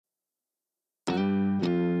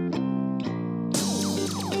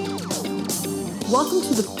Welcome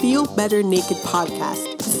to the Feel Better Naked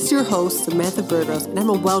podcast. This is your host, Samantha Burgos, and I'm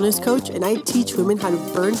a wellness coach, and I teach women how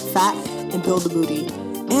to burn fat and build a booty.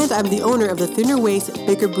 And I'm the owner of the Thinner Waist,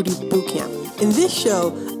 Bigger Booty Bootcamp. In this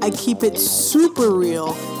show, I keep it super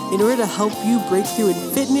real in order to help you break through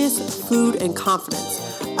in fitness, food, and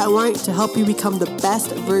confidence. I want to help you become the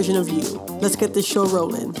best version of you. Let's get this show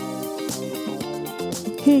rolling.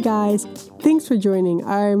 Hey guys, thanks for joining.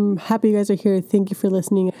 I'm happy you guys are here. Thank you for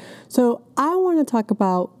listening. So I want to talk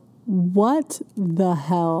about what the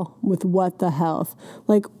hell with what the health.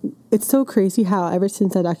 Like, it's so crazy how ever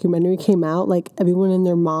since that documentary came out, like everyone and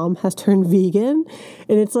their mom has turned vegan,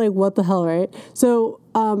 and it's like, what the hell, right? So,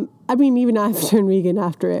 even I've turned vegan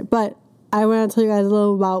after it, but I want to tell you guys a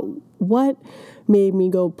little about what made me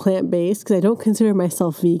go plant-based, because I don't consider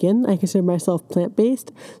myself vegan. I consider myself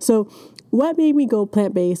plant-based. So what made me go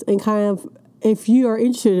plant-based, and kind of, if you are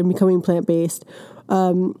interested in becoming plant-based,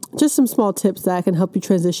 just some small tips that can help you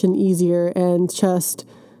transition easier and just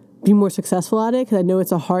be more successful at it, because I know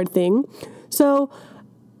it's a hard thing. So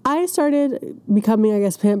I started becoming,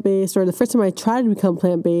 plant-based, or the first time I tried to become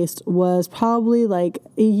plant-based was probably like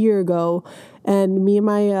a year ago. And me and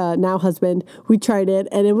my now husband, we tried it,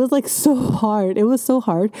 and it was like so hard. It was so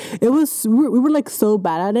hard. We were like so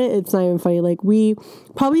bad at it. It's not even funny. Like, we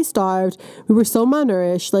probably starved. We were so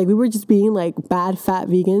malnourished. Like, we were just being like bad fat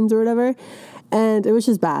vegans or whatever. And it was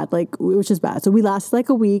just bad. Like, it was just bad. So we lasted like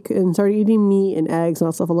a week and started eating meat and eggs and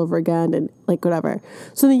all stuff all over again and like whatever.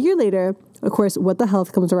 So then a year later, of course, What the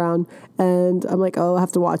Health comes around, and I'm like, oh, I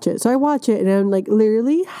have to watch it. So I watch it, and I'm like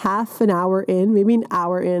literally half an hour in, maybe an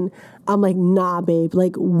hour in, I'm like, nah, babe,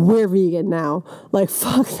 like, we're vegan now. Like,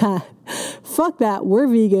 fuck that. Fuck that. We're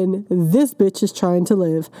vegan. This bitch is trying to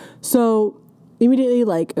live. So immediately,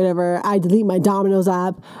 like, whatever, I delete my Domino's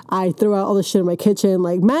app. I throw out all the shit in my kitchen,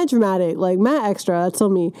 like, mad dramatic, like, mad extra. That's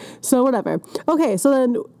on me. So whatever. Okay, so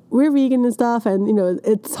then we're vegan and stuff, and, you know,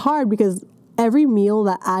 it's hard because every meal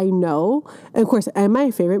that I know, and of course, and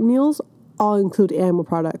my favorite meals all include animal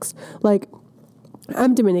products. Like,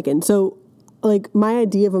 I'm Dominican, so like my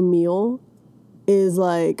idea of a meal is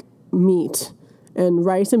like meat and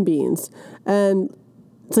rice and beans, and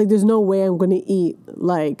it's like there's no way I'm going to eat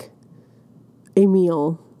like a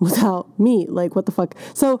meal without meat. Like, what the fuck?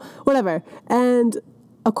 So whatever. And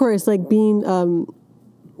of course, like, being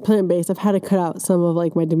plant-based, I've had to cut out some of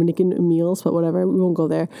like my Dominican meals, but whatever, we won't go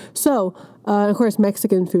there. So of course,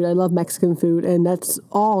 Mexican food, I love Mexican food, and that's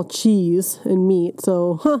all cheese and meat.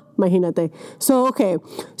 So imagínate. So okay,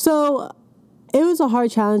 so it was a hard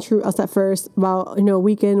challenge for us at first. About, a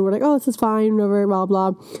week in, we're like, oh, this is fine, whatever, blah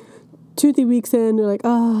blah. 2-3 weeks in, we're like,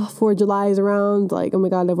 oh, 4th of July is around, like, oh my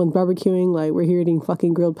god, everyone's barbecuing, like, we're here eating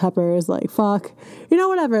fucking grilled peppers, like, fuck,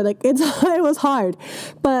 whatever, like, it was hard.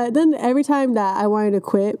 But then every time that I wanted to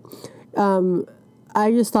quit,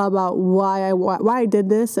 I just thought about why I did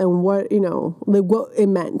this, and what, like, what it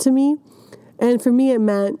meant to me. And for me, it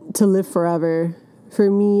meant to live forever.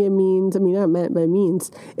 For me, it means, not meant, but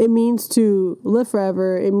it means to live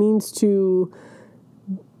forever. It means to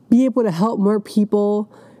be able to help more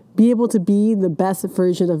people, be able to be the best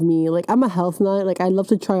version of me. Like, I'm a health nut. Like, I love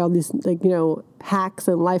to try all these, like, hacks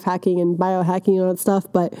and life hacking and biohacking and all that stuff.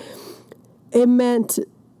 But it meant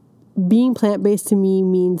being plant-based to me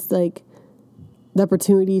means, like, the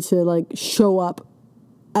opportunity to, like, show up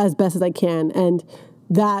as best as I can. And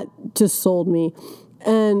that just sold me.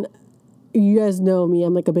 And you guys know me.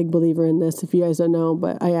 I'm, like, a big believer in this, if you guys don't know,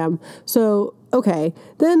 but I am. So, okay.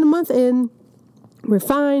 Then a month in, we're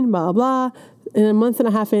fine, blah, blah. And a month and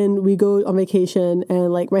a half in, we go on vacation,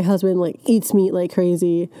 and like my husband like eats meat like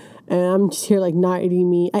crazy, and I'm just here like not eating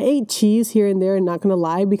meat. I ate cheese here and there, and not gonna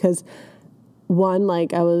lie, because one,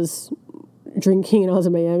 like, I was drinking and I was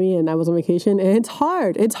in Miami and I was on vacation, and it's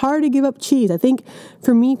hard to give up cheese. I think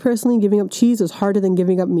for me personally, giving up cheese is harder than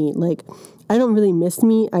giving up meat. Like, I don't really miss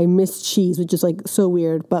meat, I miss cheese, which is like so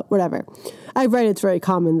weird, but whatever. I've read it's very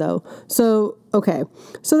common though. So okay,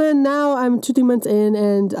 so then now I'm 2-3 months in,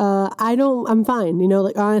 and I'm fine,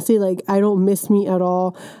 like, honestly, like, I don't miss meat at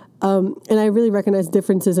all. And I really recognize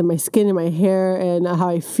differences in my skin and my hair and how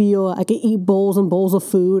I feel. I can eat bowls and bowls of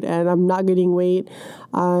food, and I'm not gaining weight.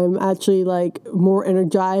 I'm actually like more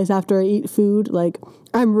energized after I eat food. Like,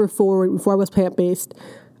 I remember before I was plant-based,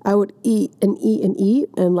 I would eat and eat and eat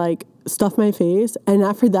and like stuff my face. And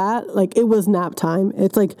after that, like, it was nap time.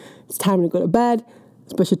 It's like, it's time to go to bed,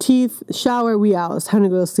 brush your teeth, shower, we out. It's time to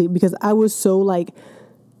go to sleep, because I was so like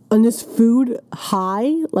on this food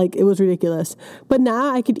high, like, it was ridiculous. But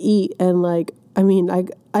now I could eat, and like,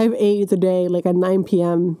 I've ate the day, like at 9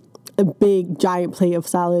 p.m., a big giant plate of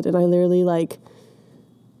salad, and I literally like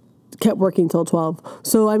kept working till 12.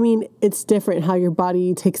 So, I mean, it's different how your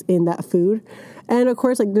body takes in that food. And of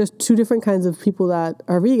course, like, there's two different kinds of people that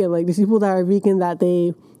are vegan. Like, there's people that are vegan that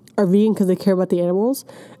they are vegan because they care about the animals.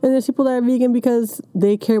 And there's people that are vegan because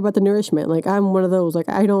they care about the nourishment. Like, I'm one of those. Like,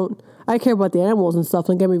 I care about the animals and stuff,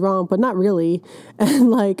 don't get me wrong, but not really.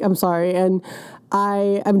 And, like, I'm sorry. And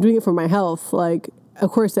I'm doing it for my health. Like,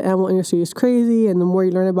 of course, the animal industry is crazy, and the more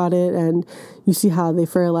you learn about it, and you see how they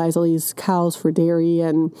fertilize all these cows for dairy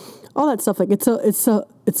and all that stuff, like,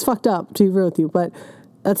 it's fucked up, to be real with you, but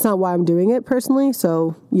that's not why I'm doing it personally,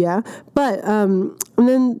 so, yeah. But, and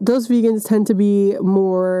then those vegans tend to be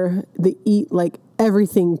more, they eat, like,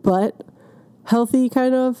 everything but healthy,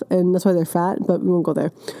 kind of, and that's why they're fat, but we won't go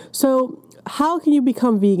there. So, how can you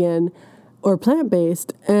become vegan or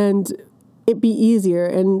plant-based and it be easier,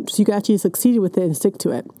 and so you can actually succeed with it and stick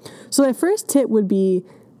to it? So my first tip would be,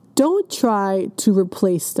 don't try to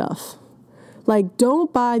replace stuff. Like,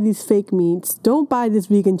 don't buy these fake meats. Don't buy this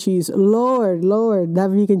vegan cheese. Lord, that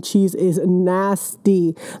vegan cheese is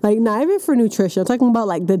nasty. Like, not even for nutrition. I'm talking about,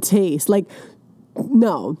 like, the taste. Like,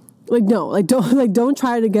 no. Like, no. Like, don't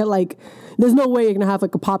try to get, like, there's no way you're going to have,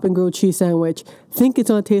 like, a pop-and grilled cheese sandwich. Think it's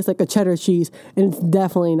going to taste like a cheddar cheese, and it's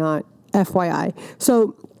definitely not. FYI.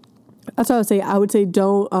 So that's what I would say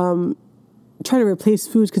don't try to replace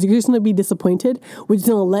foods, because you're just going to be disappointed, which is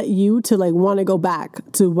going to let you to, like, want to go back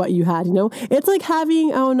to what you had, you know? It's like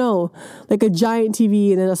having, I don't know, like a giant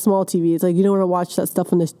TV and then a small TV. It's like you don't want to watch that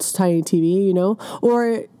stuff on this tiny TV, you know?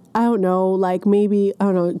 Or, I don't know, like maybe, I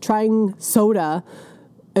don't know, trying soda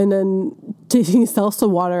and then tasting seltzer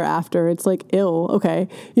water after. It's like, ew, okay,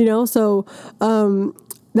 you know? So,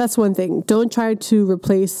 that's one thing. Don't try to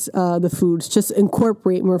replace the foods. Just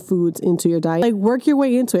incorporate more foods into your diet. Like, work your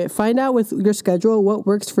way into it. Find out with your schedule what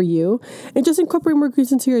works for you, and just incorporate more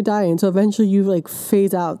foods into your diet until eventually you, like,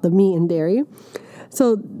 phase out the meat and dairy.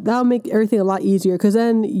 So that'll make everything a lot easier, because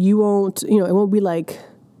then you won't, it won't be, like,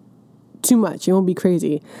 too much. It won't be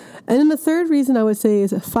crazy. And then the third reason I would say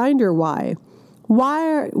is find your why.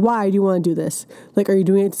 Why do you want to do this? Like, are you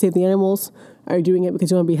doing it to save the animals? Are you doing it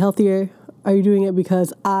because you want to be healthier? Are you doing it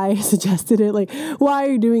because I suggested it? Like, why are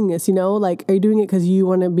you doing this? Like, are you doing it because you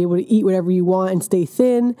want to be able to eat whatever you want and stay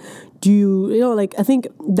thin? Do you, like, I think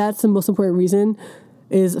that's the most important reason,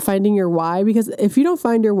 is finding your why. Because if you don't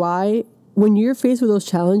find your why, when you're faced with those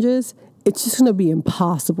challenges, it's just going to be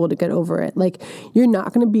impossible to get over it. Like, you're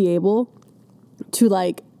not going to be able to,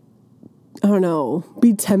 like, I don't know,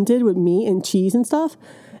 be tempted with meat and cheese and stuff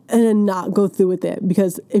and then not go through with it.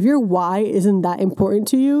 Because if your why isn't that important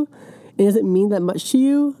to you, it doesn't mean that much to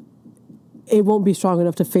you, it won't be strong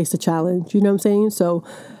enough to face the challenge. You know what I'm saying? So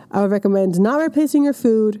I would recommend not replacing your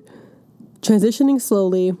food, transitioning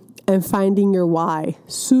slowly, and finding your why.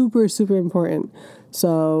 Super, super important.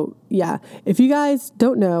 So yeah, if you guys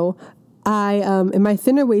don't know, I in my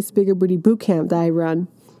Thinner Waist Bigger Booty Bootcamp that I run,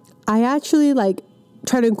 I actually, like,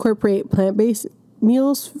 try to incorporate plant-based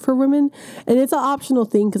meals for women, and it's an optional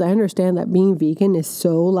thing, because I understand that being vegan is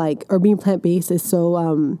so, like, or being plant-based is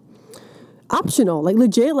so optional, like,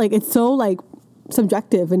 legit, like, it's so, like,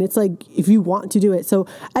 subjective, and it's like if you want to do it. So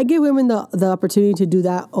I give women the opportunity to do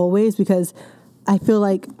that always, because I feel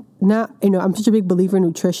like, I'm such a big believer in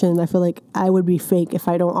nutrition. I feel like I would be fake if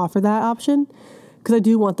I don't offer that option, because I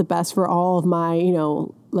do want the best for all of my,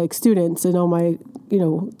 like, students and all my,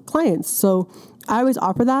 clients. So I always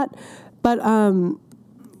offer that. But,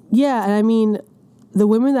 yeah, and I mean, the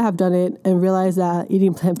women that have done it and realize that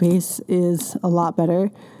eating plant-based is a lot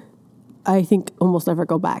better, I think almost never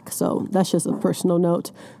go back. So that's just a personal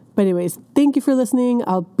note. But anyways, thank you for listening.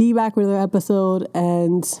 I'll be back with another episode.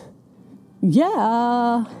 And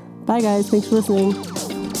yeah, bye guys. Thanks for listening.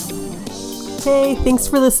 Hey, thanks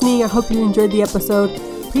for listening. I hope you enjoyed the episode.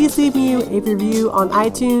 Please leave me a review on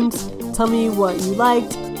iTunes. Tell me what you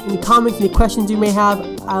liked. Any comments, any questions you may have.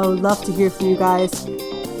 I would love to hear from you guys.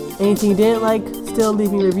 Anything you didn't like, still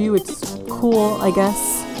leave me a review. It's cool, I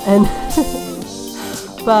guess. And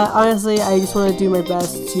but honestly, I just want to do my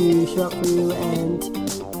best to show up for you and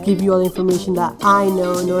give you all the information that I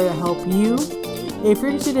know in order to help you. If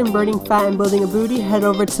you're interested in burning fat and building a booty, head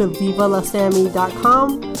over to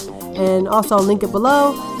vivalasami.com, and also I'll link it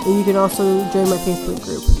below, and you can also join my Facebook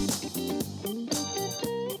group.